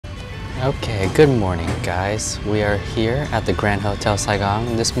Okay, good morning, guys. We are here at the Grand Hotel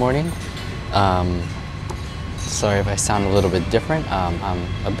Saigon this morning. Sorry if I sound a little bit different. I'm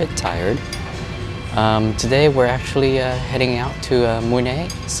a bit tired. Today we're actually heading out to Mune.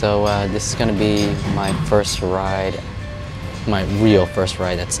 So this is going to be my first ride, my real first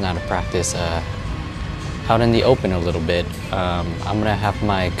ride that's not a practice, out in the open a little bit. I'm going to have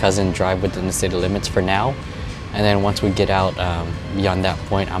my cousin drive within the city limits for now. And then once we get out beyond that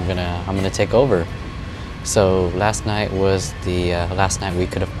point, I'm gonna take over. So last night was the last night we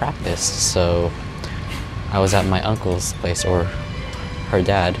could have practiced. So I was at my uncle's place, or her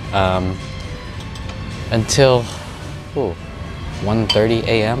dad, until 1:30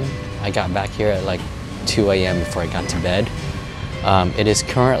 a.m. I got back here at like 2 a.m. before I got to bed. It is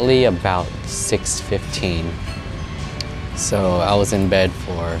currently about 6:15. So I was in bed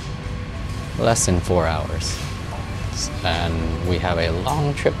for less than 4 hours. And we have a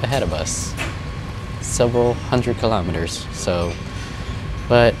long trip ahead of us, several hundred kilometers. So,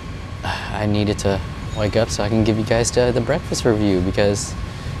 but I needed to wake up so I can give you guys the breakfast review, because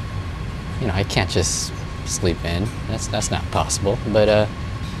you know I can't just sleep in. That's not possible. But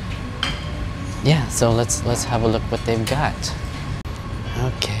yeah, so let's have a look what they've got.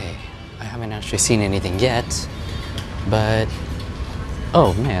 Okay, I haven't actually seen anything yet, but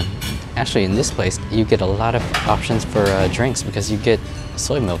oh man. Actually, in this place, you get a lot of options for drinks, because you get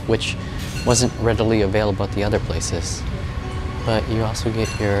soy milk, which wasn't readily available at the other places. But you also get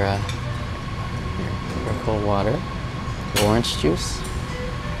your cold water, your orange juice,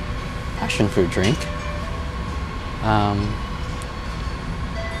 passion fruit drink,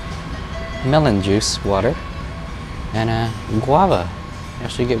 melon juice water, and guava. You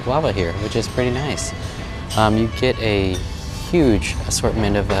actually get guava here, which is pretty nice. You get a huge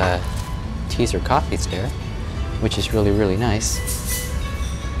assortment of teas or coffees there, which is really nice.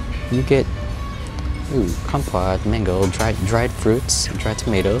 You get kumquat, mango, dried fruits, dried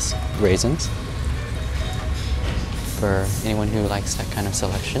tomatoes, raisins, for anyone who likes that kind of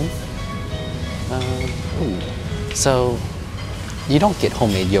selection. So you don't get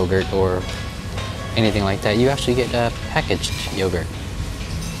homemade yogurt or anything like that. You actually get packaged yogurt.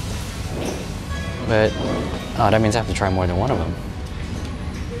 But that means I have to try more than one of them.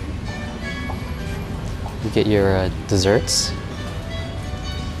 You get your desserts.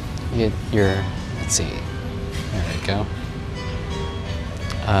 You get your, let's see, there we go.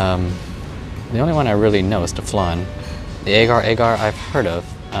 The only one I really know is the flan. The agar I've heard of,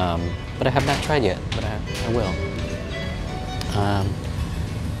 but I have not tried yet, but I will.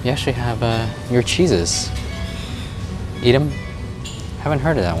 You actually have your cheeses. Edam. Haven't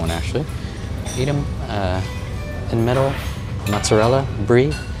heard of that one actually. Edam, in metal, mozzarella,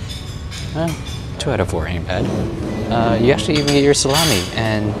 brie. 2 out of 4 ain't bad. You actually even get your salami,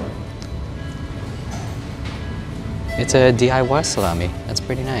 and it's a DIY salami. That's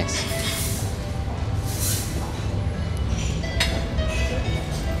pretty nice.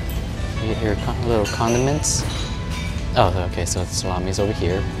 You get your little condiments. Oh, okay, so salami's over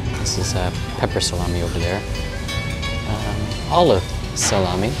here. This is pepper salami over there. Olive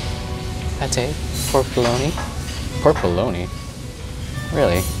salami. Pate, pork bologna. Pork bologna?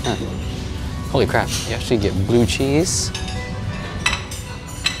 Really? Huh. Holy crap, you actually get blue cheese.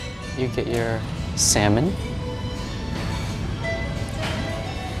 You get your salmon.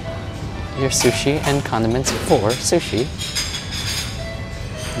 Your sushi and condiments for sushi.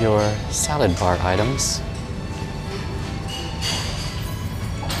 Your salad bar items.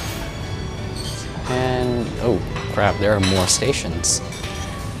 And, oh crap, there are more stations.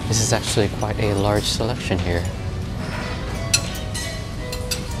 This is actually quite a large selection here.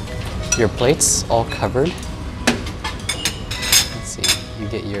 Your plates all covered. Let's see, you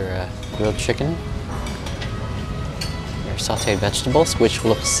get your grilled chicken, your sauteed vegetables, which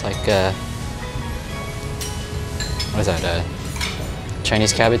looks like what is that?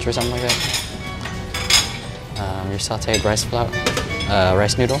 Chinese cabbage or something like that. Your sauteed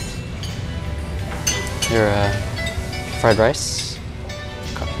rice noodle. Your fried rice,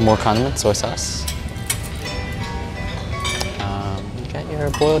 more condiments, soy sauce. Your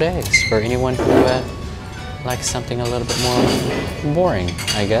boiled eggs for anyone who likes something a little bit more boring,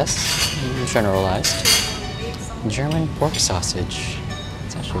 I guess, generalized. German pork sausage.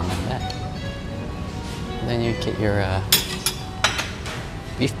 It's actually not bad. Then you get your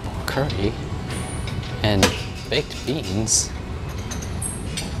beef pork curry and baked beans.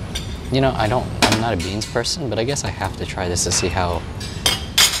 You know, I'm not a beans person, but I guess I have to try this to see how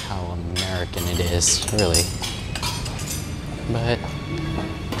American it is, really. But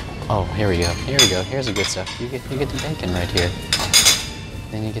oh, here we go. Here's the good stuff. You get the bacon right here.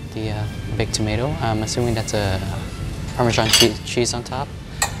 Then you get the baked tomato. I'm assuming that's a Parmesan cheese on top.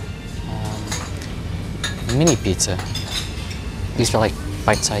 Mini pizza. These are like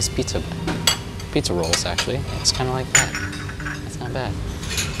bite-sized pizza rolls, actually. It's kind of like that. That's not bad.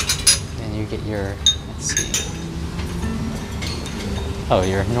 Then you get your, let's see. Oh,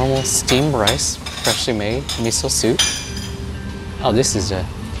 your normal steamed rice, freshly made miso soup. Oh, this is a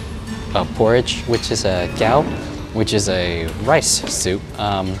porridge, which is a gao, which is a rice soup.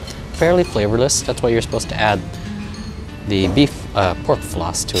 Fairly flavorless. That's why you're supposed to add the pork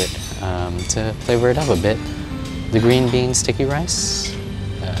floss to it to flavor it up a bit. The green bean sticky rice.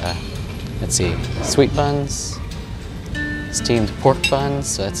 Let's see, sweet buns, steamed pork buns.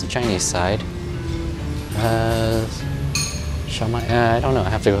 So that's the Chinese side. I don't know. I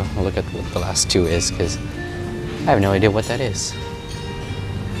have to go look at what the last two is because I have no idea what that is.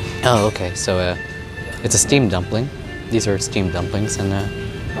 Oh, okay. So it's a steamed dumpling. These are steamed dumplings and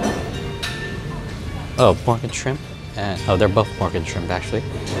oh, pork and shrimp. Oh, they're both pork and shrimp actually.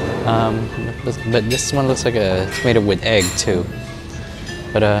 But this one looks like it's made with egg too.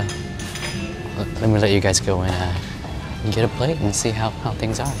 But let me let you guys go and get a plate and see how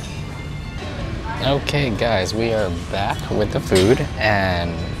things are. Okay guys, we are back with the food,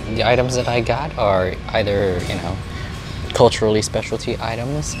 and the items that I got are either, you know, culturally specialty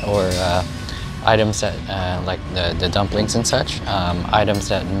items or items that like the dumplings and such, items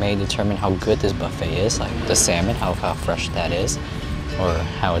that may determine how good this buffet is, like the salmon, how fresh that is or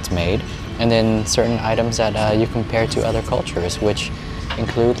how it's made, and then certain items that you compare to other cultures, which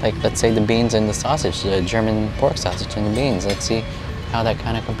include, like, let's say the beans and the sausage, the German pork sausage and the beans. Let's see how that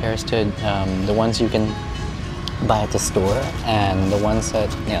kind of compares to the ones you can buy at the store and the ones that,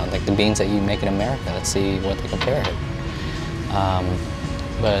 you know, like the beans that you make in America. Let's see what they compare it.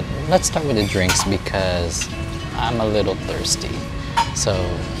 But let's start with the drinks because I'm a little thirsty. So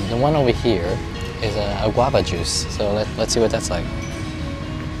the one over here is a guava juice. So let's see what that's like.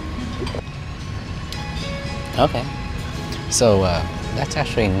 Okay. So that's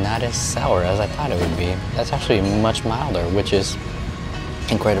actually not as sour as I thought it would be. That's actually much milder, which is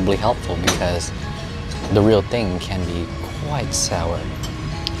incredibly helpful because the real thing can be quite sour.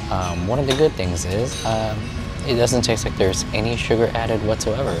 One of the good things is it doesn't taste like there's any sugar added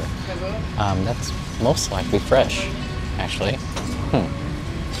whatsoever. That's most likely fresh, actually.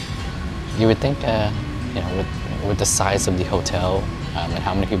 You would think, you know, with the size of the hotel and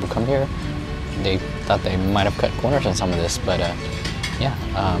how many people come here, they thought they might have cut corners on some of this, but yeah,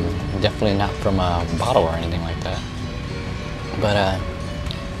 definitely not from a bottle or anything like that. But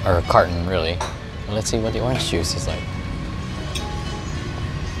or a carton, really. Let's see what the orange juice is like.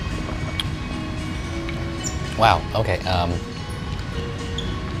 Wow, okay,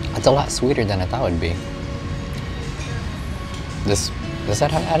 it's a lot sweeter than I thought it would be. Does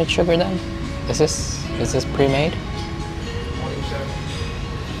that have added sugar then? Is this pre-made?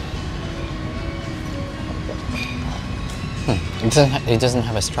 It doesn't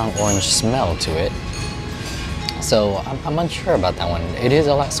have a strong orange smell to it. So I'm unsure about that one. It is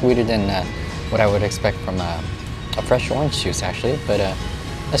a lot sweeter than what I would expect from a fresh orange juice, actually. But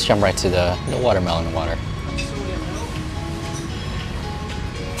let's jump right to the watermelon water.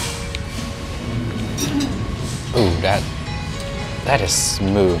 Ooh, that is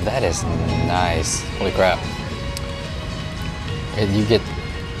smooth. That is nice. Holy crap! You get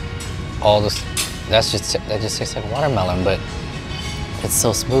all this. That just tastes like watermelon, but it's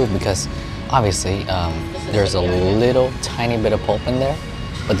so smooth because obviously there's a little tiny bit of pulp in there,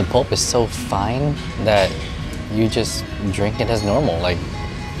 but the pulp is so fine that you just drink it as normal. Like,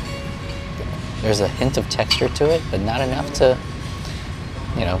 there's a hint of texture to it, but not enough to,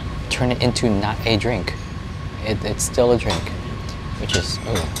 you know, turn it into not a drink. It's still a drink, which is,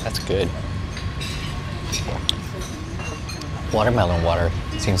 ooh, that's good. Watermelon water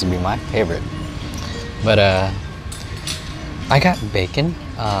seems to be my favorite. But I got bacon.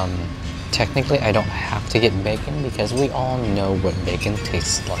 Technically, I don't have to get bacon because we all know what bacon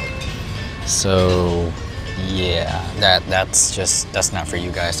tastes like. So yeah, that's not for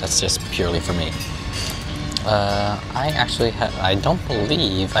you guys. That's just purely for me. I don't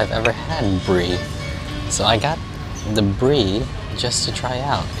believe I've ever had brie. So I got the brie just to try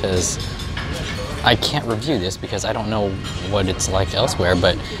out because I can't review this because I don't know what it's like elsewhere,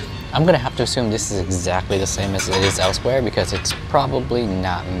 but I'm gonna have to assume this is exactly the same as it is elsewhere because it's probably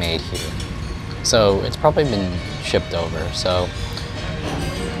not made here. So it's probably been shipped over. So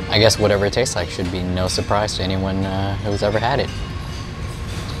I guess whatever it tastes like should be no surprise to anyone who's ever had it.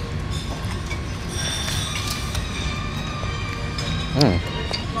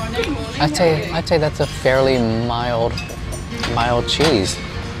 I'd say that's a fairly mild mild cheese.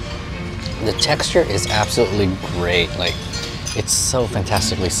 The texture is absolutely great. Like, it's so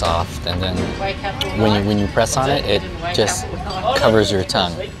fantastically soft, and then when you press on it, it just covers your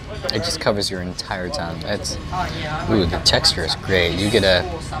tongue. It just covers your entire tongue. It's, ooh, the texture is great. You get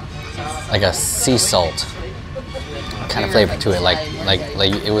like a sea salt kind of flavor to it, like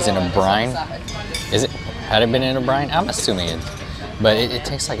it was in a brine. Is it? Had it been in a brine? I'm assuming it, but it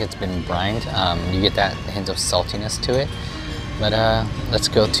tastes like it's been brined. You get that hint of saltiness to it. But let's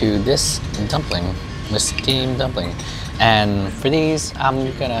go to this dumpling, the steamed dumpling. And for these,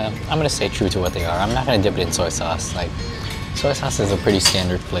 I'm gonna stay true to what they are. I'm not gonna dip it in soy sauce. Like, soy sauce is a pretty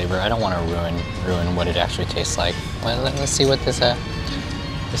standard flavor. I don't want to ruin what it actually tastes like. Well, let's see what this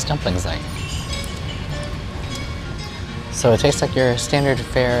dumpling's like. So it tastes like your standard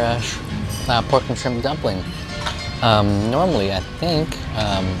fare pork and shrimp dumpling. Normally, I think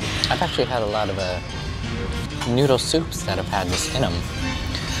I've actually had a lot of noodle soups that have had this in them.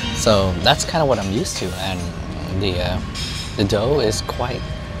 So that's kind of what I'm used to, and the dough is quite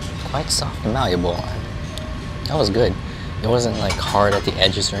soft and malleable. That was good. It wasn't like hard at the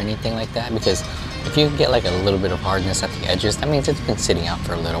edges or anything like that, because if you get like a little bit of hardness at the edges, that means it's been sitting out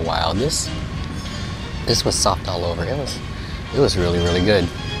for a little while. This was soft all over. It was really good.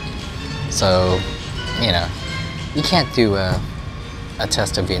 So, you know, you can't do a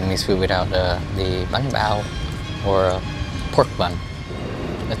test of Vietnamese food without the bánh bao or a pork bun.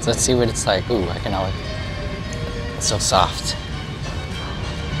 Let's see what it's like. Ooh, I can always. It's so soft.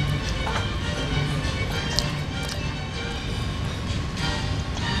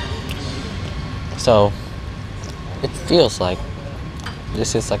 So it feels like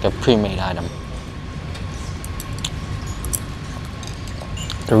this is like a pre-made item.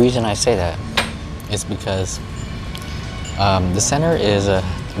 The reason I say that is because the center is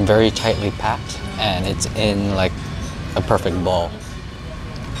very tightly packed, and it's in like a perfect ball.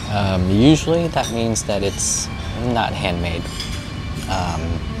 Usually that means that it's not handmade.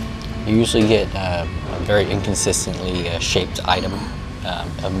 You usually get a very inconsistently shaped item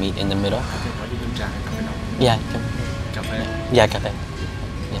of meat in the middle. Yeah. Yeah, cà phê.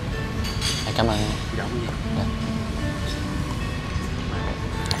 Yeah. Cảm ơn. Yeah.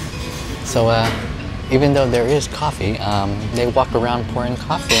 So even though there is coffee, they walk around pouring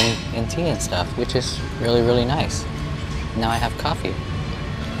coffee and tea and stuff, which is really nice. Now I have coffee.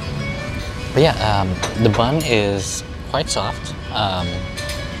 But yeah, the bun is quite soft. I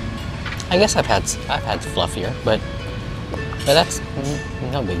guess I've had fluffier, but that's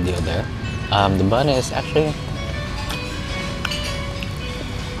no big deal there. The bun is actually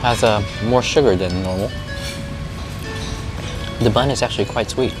has more sugar than normal. The bun is actually quite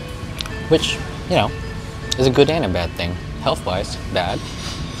sweet, which, you know, is a good and a bad thing. Health-wise, bad.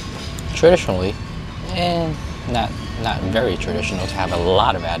 Traditionally, and not very traditional to have a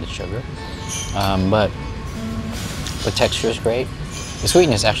lot of added sugar. But the texture is great. The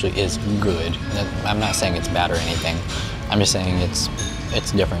sweetness actually is good. I'm not saying it's bad or anything. I'm just saying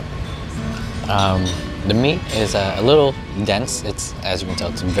it's different. The meat is a little dense. It's, as you can tell,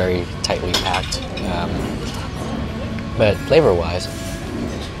 it's very tightly packed. But flavor-wise,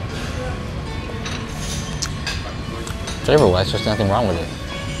 there's nothing wrong with it.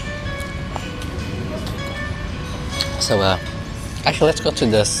 So, actually, let's go to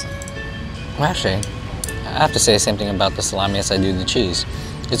this. Well, actually, I have to say the same thing about the salami as I do the cheese.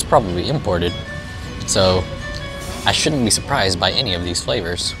 It's probably imported, so I shouldn't be surprised by any of these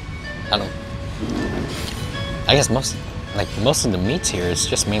flavors. I guess most of the meats here is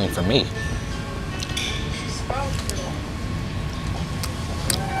just mainly for me.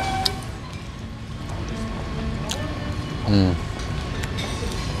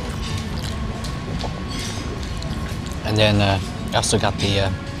 And then I also got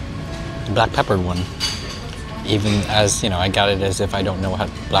the black peppered one. Even as, you know, I got it as if I don't know what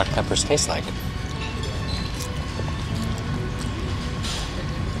black peppers taste like.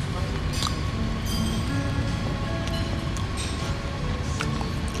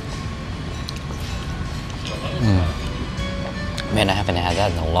 Man, I haven't had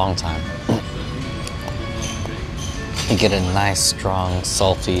that in a long time. You get a nice, strong,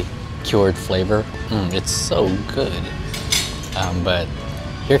 salty, cured flavor. It's so good. But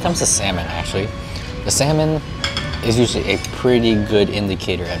here comes the salmon, actually. The salmon is usually a pretty good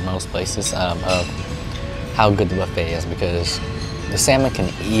indicator at most places of how good the buffet is, because the salmon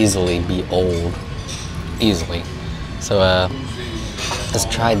can easily be old. Easily. So let's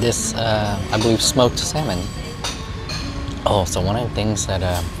try this, I believe, smoked salmon. Oh, so one of the things that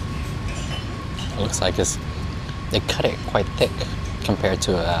it looks like is they cut it quite thick compared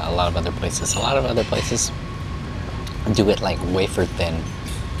to a lot of other places. A lot of other places, do it like wafer thin.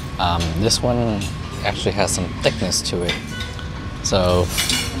 This one actually has some thickness to it. So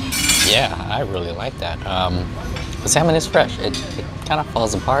yeah, I really like that. The salmon is fresh. It kind of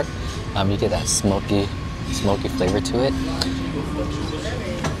falls apart. You get that smoky flavor to it.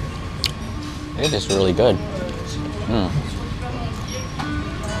 It is really good.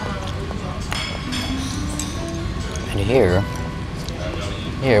 And here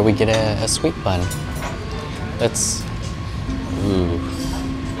we get a sweet bun. Let's. Ooh.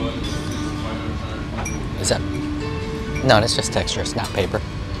 Is that? No, that's just texture. It's not paper.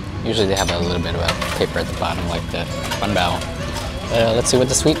 Usually they have a little bit of a paper at the bottom, like the bun bao. Let's see what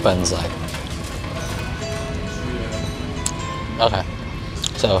the sweet bun's like. Okay.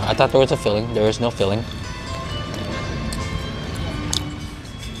 So I thought there was a filling. There is no filling.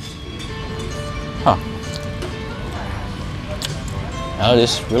 Huh. Now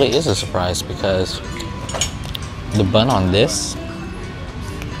this really is a surprise because the bun on this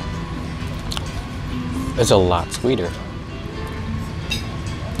is a lot sweeter.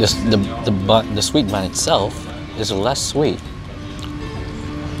 The sweet bun itself is less sweet.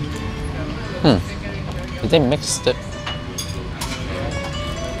 Did they mix it?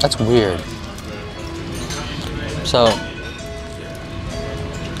 That's weird. So,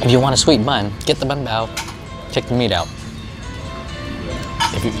 if you want a sweet bun, get the bun bao, take the meat out.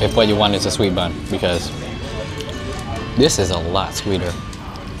 If what you want is a sweet bun, because this is a lot sweeter.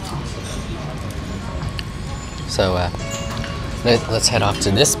 So, let's head off to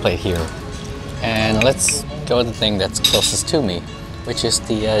this plate here, and let's go with the thing that's closest to me, which is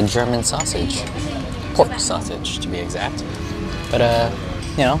the German sausage, pork sausage to be exact. But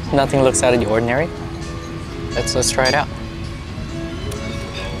you know, nothing looks out of the ordinary. Let's try it out.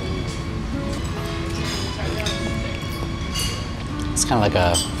 It's kind of like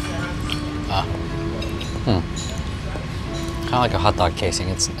a kind of like a hot dog casing.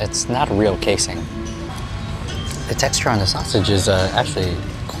 It's not a real casing. The texture on the sausage is actually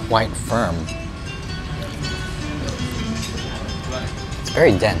quite firm. It's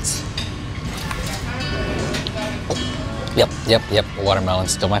very dense. Yep.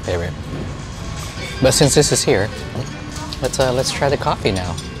 Watermelon's still my favorite. But since this is here, let's try the coffee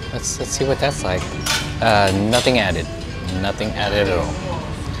now. Let's see what that's like. Nothing added. Nothing added at all.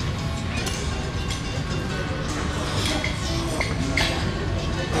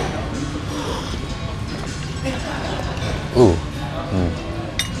 Ooh.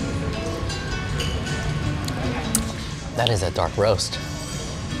 That is a dark roast.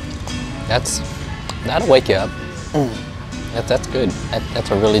 That'll wake you up. That's good. That's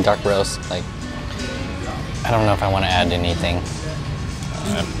a really dark roast. Like, I don't know if I want to add anything.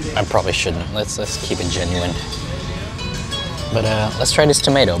 I probably shouldn't. Let's keep it genuine. But let's try this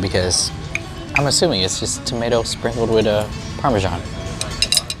tomato, because I'm assuming it's just tomato sprinkled with Parmesan.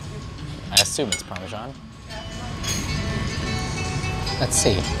 I assume it's Parmesan. Let's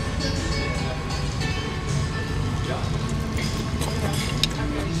see.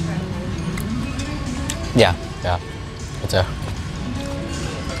 Yeah.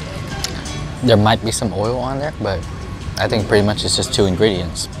 There might be some oil on there, but I think pretty much it's just two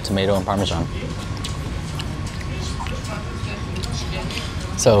ingredients, tomato and Parmesan.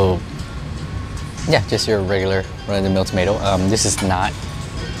 So, yeah, just your regular run-of-the-mill tomato. This is not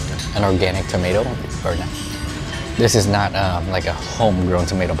an organic tomato, or no. This is not like a homegrown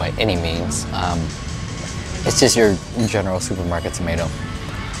tomato by any means. It's just your general supermarket tomato.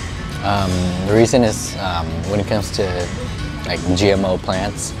 The reason is when it comes to like GMO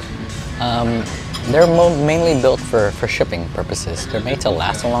plants, they're mainly built for shipping purposes. They're made to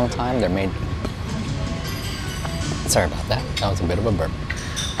last a long time. They're made. Sorry about that. That was a bit of a burp.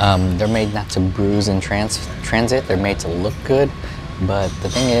 They're made not to bruise in transit. They're made to look good, but the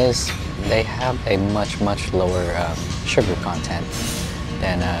thing is, they have a much lower sugar content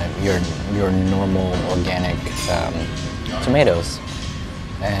than your normal organic tomatoes.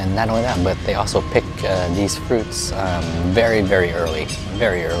 And not only that, but they also pick these fruits very early,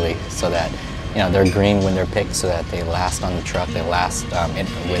 so that they're green when they're picked, so that they last on the truck. They last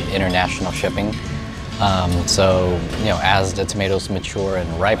with international shipping. So as the tomatoes mature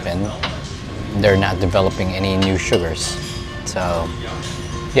and ripen, they're not developing any new sugars. So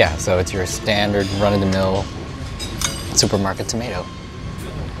yeah, so it's your standard run-of-the-mill supermarket tomato.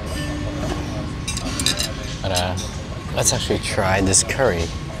 But let's actually try this curry,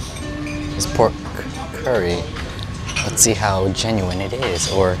 this pork curry. Let's see how genuine it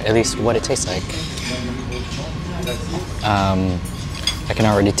is, or at least what it tastes like. I can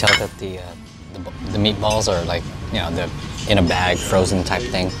already tell that the meatballs are like, the in a bag, frozen type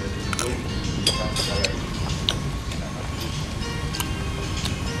thing.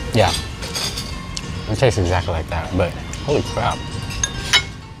 Yeah, it tastes exactly like that, but holy crap.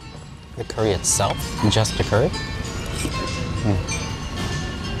 The curry itself, just the curry?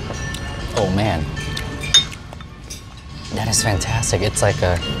 Oh man, that is fantastic. It's like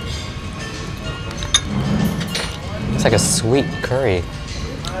a sweet curry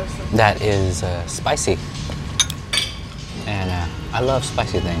that is spicy, and I love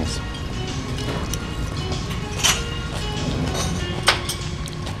spicy things.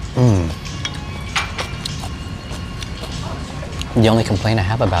 The only complaint I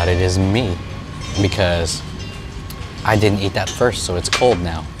have about it is me, because I didn't eat that first, so it's cold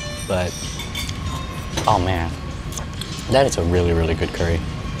now. But oh man, that is a really, really good curry.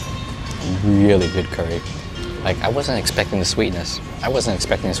 Really good curry. Like, I wasn't expecting the sweetness. I wasn't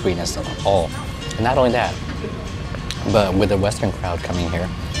expecting the sweetness at all. And not only that, but with the Western crowd coming here,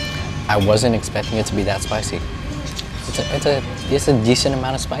 I wasn't expecting it to be that spicy. It's a decent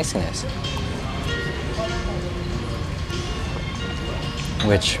amount of spiciness.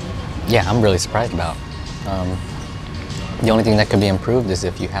 Which, yeah, I'm really surprised about. The only thing that could be improved is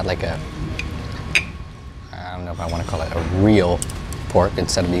if you had like a, I don't know if I want to call it a real pork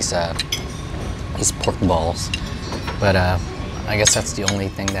instead of these pork balls. But I guess that's the only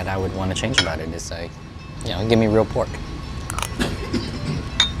thing that I would want to change about it is say, you know, give me real pork.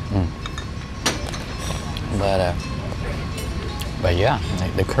 But yeah,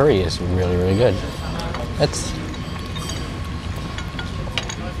 like, the curry is really, really good. It's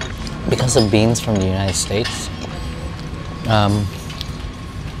because of beans from the United States. I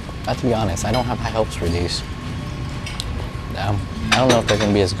have to be honest, I don't have high hopes for these. I don't know if they're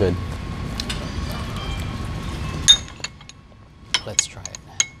gonna be as good. Let's try it.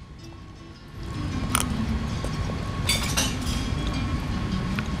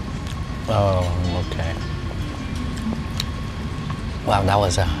 Oh, okay. Wow, that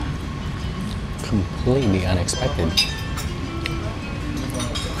was completely unexpected.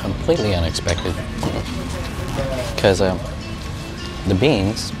 Completely unexpected. Because the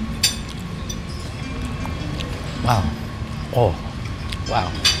beans, wow, oh,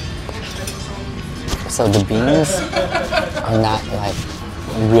 wow. So the beans are not like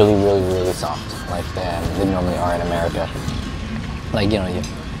really, really, really soft like they normally are in America. Like, you know, you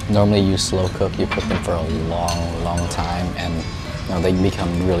normally you slow cook, you cook them for a long, long time, and you know, they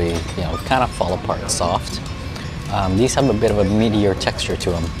become really, you know, kind of fall apart soft. These have a bit of a meatier texture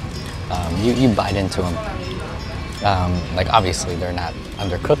to them. You bite into them. Like, obviously they're not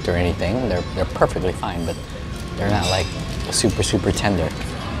undercooked or anything. They're perfectly fine, but they're not like super, super tender.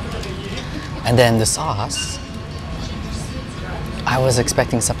 And then the sauce, I was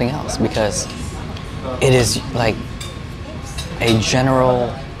expecting something else because it is like a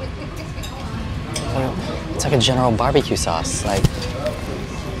general, it's like a general barbecue sauce. Like,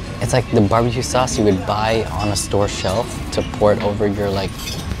 it's like the barbecue sauce you would buy on a store shelf to pour it over your like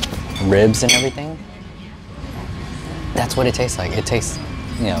ribs and everything. That's what it tastes like. It tastes,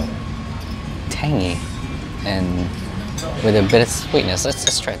 you know, tangy and with a bit of sweetness.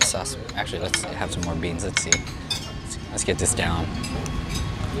 Let's try the sauce. Actually, let's have some more beans. Let's see. Let's get this down.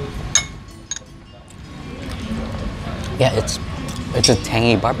 Yeah, it's a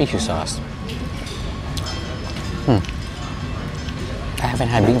tangy barbecue sauce. I haven't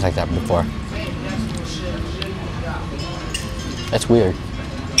had beans like that before. That's weird.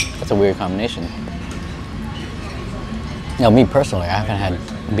 That's a weird combination. You know, me personally, I haven't had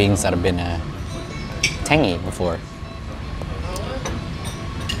beans that have been tangy before.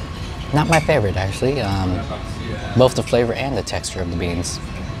 Not my favorite, actually. Both the flavor and the texture of the beans.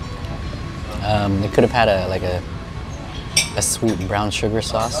 They could have had a sweet brown sugar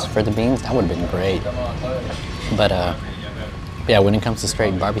sauce for the beans. That would have been great. But yeah, when it comes to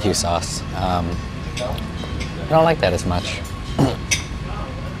straight barbecue sauce, I don't like that as much.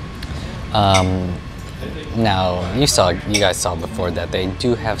 Now, you guys saw before that they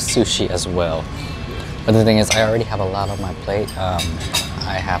do have sushi as well. But the thing is, I already have a lot on my plate.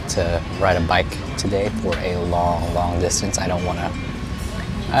 I have to ride a bike today for a long, long distance. I don't want to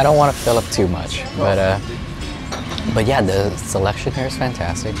fill up too much. But yeah, the selection here is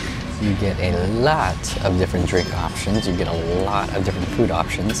fantastic. You get a lot of different drink options. You get a lot of different food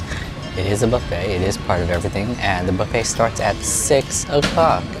options. It is a buffet. It is part of everything. And the buffet starts at 6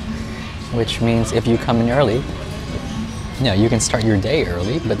 o'clock, which means if you come in early, you know, you can start your day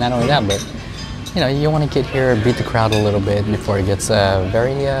early. But not only that, but you know, you want to get here, beat the crowd a little bit before it gets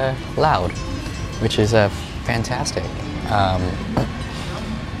very loud, which is fantastic.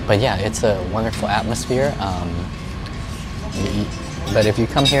 But yeah, it's a wonderful atmosphere. But if you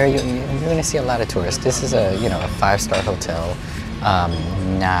come here, you're going to see a lot of tourists. This is a 5-star hotel.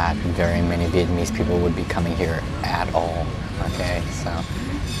 not very many Vietnamese people would be coming here at all. Okay, so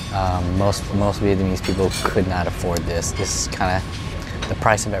most Vietnamese people could not afford this. This is kind of the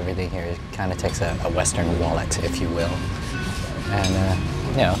price of everything here. It kind of takes a Western wallet, if you will, and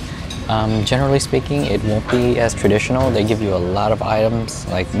you know, generally speaking, it won't be as traditional. They give you a lot of items.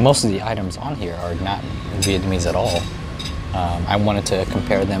 Like most of the items on here are not Vietnamese at all. I wanted to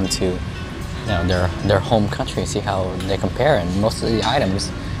compare them to, you know, their home country, see how they compare. And most of the items,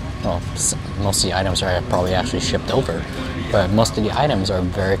 well, most of the items are probably actually shipped over, but most of the items are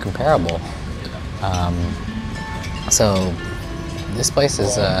very comparable. So this place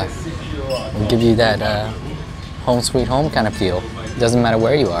is will give you that home sweet home kind of feel. Doesn't matter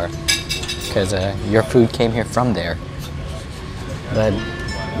where you are, because your food came here from there. But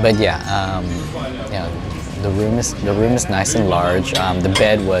yeah, you know, the room is nice and large. The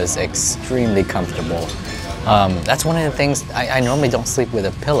bed was extremely comfortable. That's one of the things, I normally don't sleep with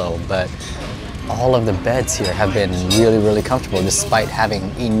a pillow, but all of the beds here have been really comfortable despite having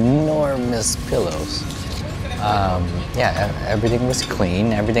enormous pillows. Yeah, everything was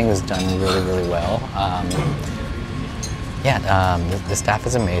clean. Everything was done really well. Yeah, the staff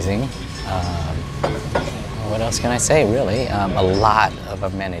is amazing. What else can I say, really? A lot of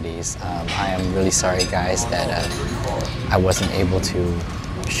amenities. I am really sorry, guys, that I wasn't able to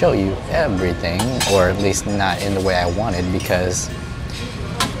show you everything, or at least not in the way I wanted, because,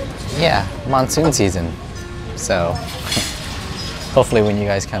 yeah, monsoon season. So hopefully when you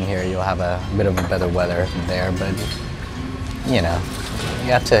guys come here, you'll have a bit of a better weather there, but, you know,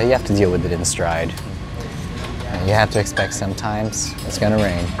 you have to deal with it in stride. You have to expect sometimes it's gonna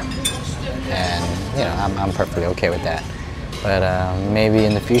rain. And you know, I'm perfectly okay with that. But maybe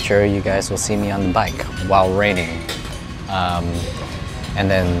in the future, you guys will see me on the bike while raining, and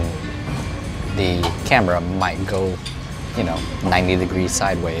then the camera might go, you know, 90 degrees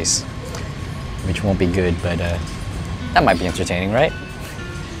sideways, which won't be good, but that might be entertaining, right?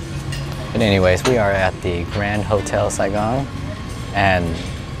 But anyways, we are at the Grand Hotel Saigon, and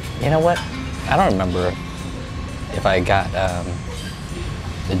you know what? I don't remember if I got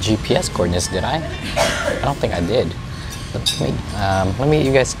the GPS coordinates, did I? I don't think I did. Let me get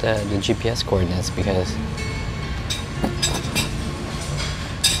you guys the GPS coordinates, because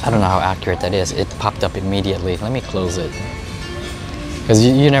I don't know how accurate that is. It popped up immediately. Let me close it, because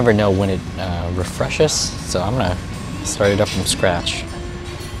you never know when it refreshes. So I'm gonna start it up from scratch.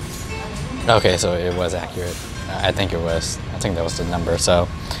 Okay, so it was accurate. I think it was. I think that was the number. So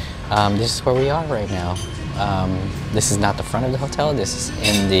this is where we are right now. This is not the front of the hotel. This is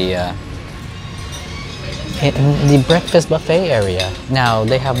in the breakfast buffet area. Now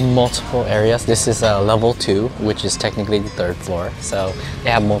they have multiple areas. This is level 2, which is technically the 3rd floor. So they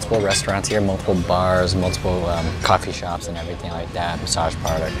have multiple restaurants here, multiple bars, multiple coffee shops, and everything like that. Massage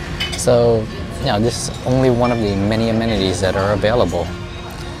parlor. So you know, this is only one of the many amenities that are available.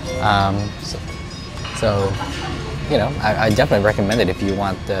 So you know, I definitely recommend it if you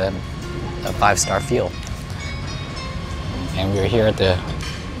want a 5-star feel. And we're here at the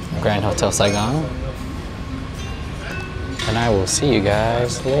Grand Hotel Saigon, and I will see you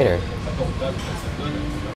guys later.